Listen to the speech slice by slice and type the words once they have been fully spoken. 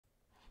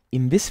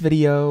In this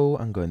video,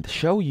 I'm going to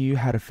show you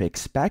how to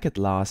fix packet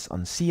loss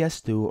on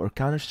CS2 or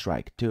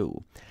Counter-Strike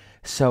 2.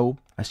 So,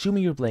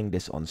 assuming you're playing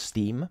this on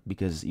Steam,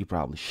 because you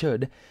probably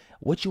should,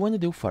 what you want to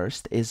do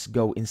first is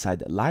go inside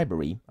the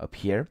library up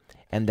here,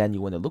 and then you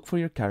want to look for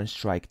your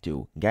Counter-Strike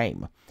 2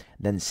 game.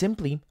 Then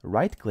simply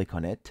right-click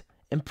on it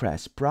and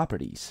press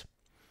Properties.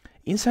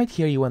 Inside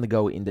here, you want to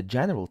go in the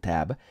General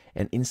tab,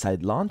 and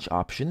inside Launch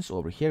Options,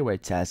 over here where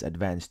it says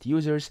Advanced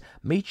Users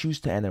may choose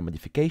to enter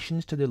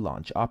modifications to the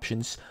launch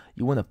options,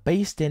 you want to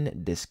paste in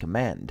this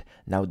command.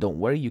 Now don't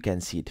worry, you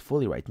can see it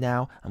fully right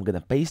now. I'm going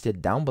to paste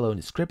it down below in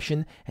the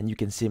description, and you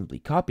can simply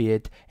copy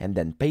it and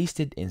then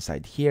paste it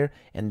inside here,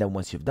 and then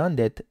once you've done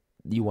that,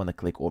 you want to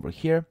click over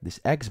here,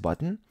 this X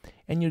button,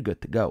 and you're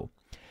good to go.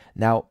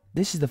 Now,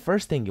 this is the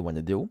first thing you want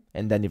to do,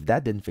 and then if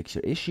that didn't fix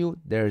your issue,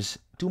 there's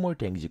two more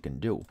things you can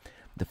do.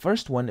 The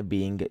first one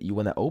being you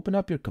want to open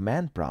up your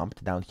command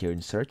prompt down here in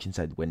search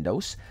inside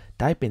Windows,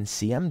 type in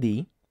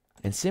CMD,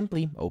 and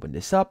simply open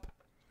this up.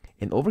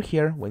 And over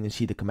here, when you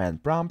see the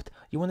command prompt,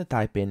 you want to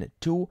type in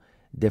two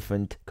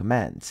different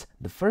commands.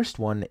 The first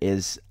one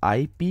is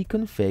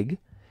ipconfig,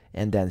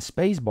 and then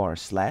spacebar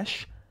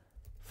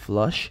 /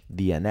 flush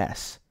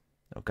DNS.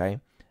 Okay?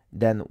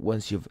 Then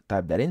once you've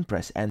typed that in,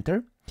 press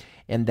enter.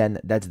 And then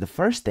that's the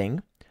first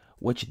thing.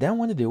 What you then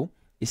want to do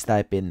is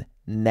type in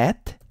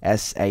net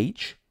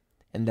sh,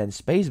 and then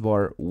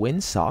spacebar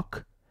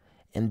winsock,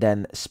 and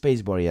then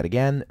spacebar yet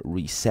again,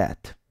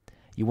 reset.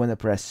 You want to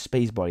press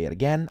spacebar yet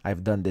again.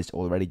 I've done this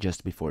already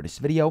just before this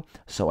video,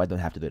 so I don't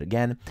have to do it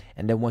again.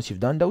 And then once you've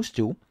done those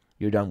two,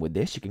 you're done with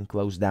this. You can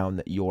close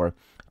down your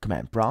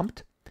command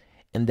prompt.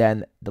 And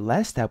then the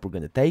last step we're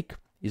going to take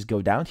is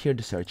go down here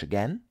to search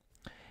again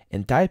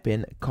and type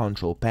in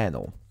control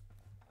panel.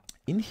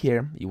 In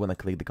here, you want to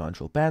click the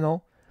control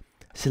panel,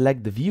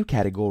 select the view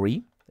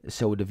category,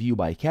 so the view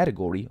by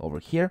category over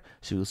here,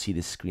 so you'll see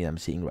this screen I'm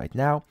seeing right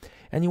now,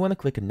 and you want to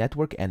click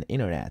network and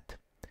internet.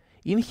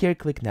 In here,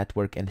 click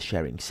network and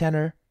sharing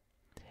center,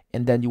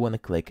 and then you want to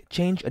click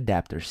change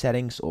adapter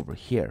settings over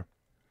here.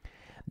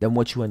 Then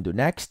what you want to do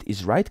next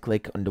is right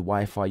click on the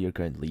Wi-Fi you're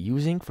currently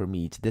using. For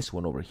me, it's this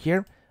one over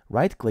here.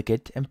 Right click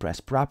it and press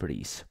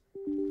properties.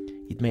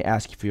 It may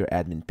ask you for your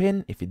admin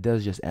pin. If it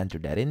does, just enter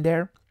that in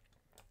there.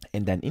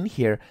 And then in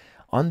here,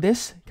 on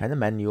this kind of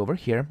menu over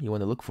here, you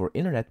want to look for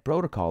Internet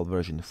Protocol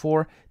version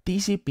 4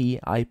 TCP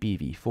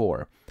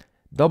IPv4.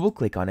 Double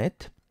click on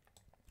it.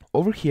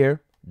 Over here,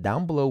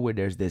 down below where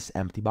there's this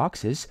empty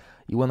boxes,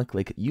 you want to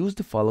click use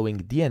the following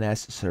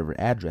DNS server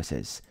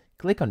addresses.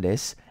 Click on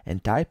this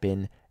and type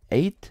in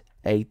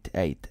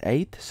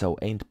 8888, so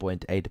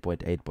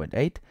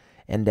 8.8.8.8,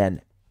 and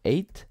then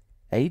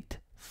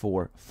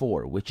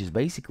 8844, which is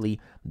basically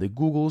the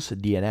Google's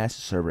DNS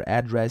server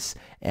address,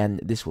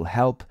 and this will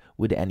help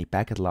with any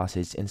packet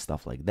losses and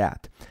stuff like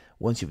that.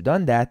 Once you've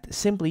done that,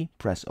 simply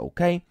press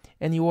OK,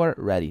 and you are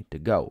ready to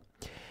go.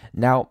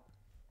 Now,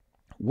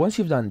 once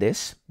you've done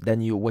this,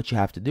 then what you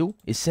have to do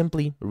is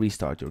simply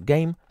restart your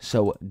game.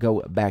 So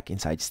go back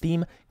inside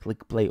Steam,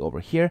 click play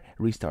over here,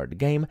 restart the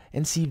game,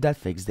 and see if that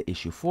fixed the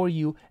issue for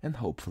you, and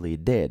hopefully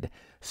it did.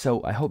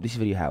 So I hope this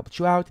video helped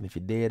you out, and if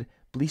it did,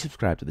 please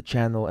subscribe to the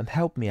channel and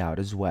help me out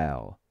as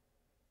well.